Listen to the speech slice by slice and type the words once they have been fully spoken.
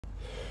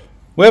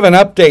We have an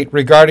update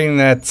regarding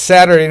that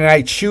Saturday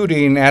night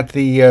shooting at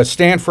the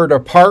Stanford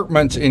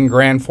Apartments in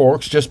Grand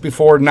Forks just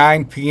before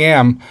 9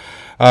 p.m.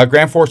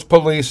 Grand Forks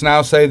police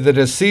now say the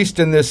deceased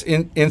in this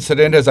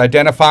incident is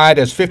identified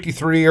as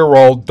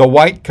 53-year-old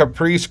Dwight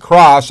Caprice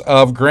Cross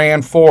of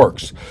Grand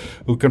Forks,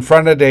 who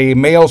confronted a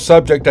male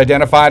subject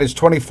identified as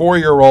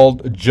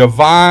 24-year-old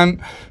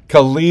Javon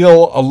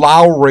Khalil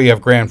Lowry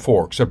of Grand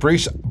Forks. A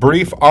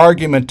brief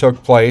argument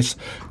took place.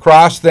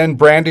 Cross then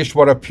brandished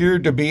what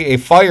appeared to be a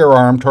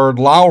firearm toward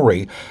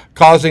Lowry,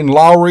 causing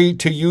Lowry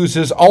to use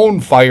his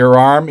own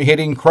firearm,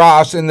 hitting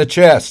Cross in the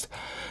chest.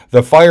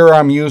 The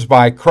firearm used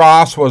by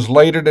Cross was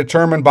later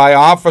determined by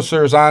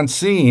officers on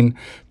scene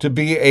to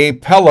be a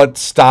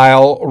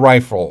pellet-style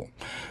rifle.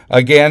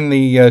 Again,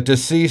 the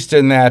deceased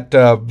in that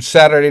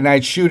Saturday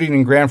night shooting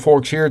in Grand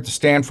Forks here at the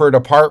Stanford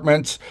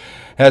Apartments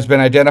has been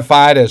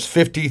identified as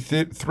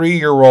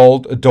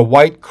 53-year-old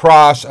Dwight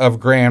Cross of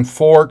Grand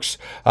Forks.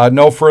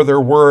 No further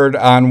word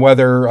on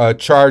whether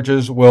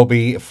charges will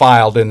be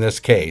filed in this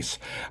case.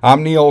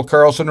 I'm Neil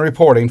Carlson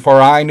reporting for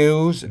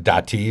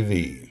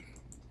iNewZ.TV.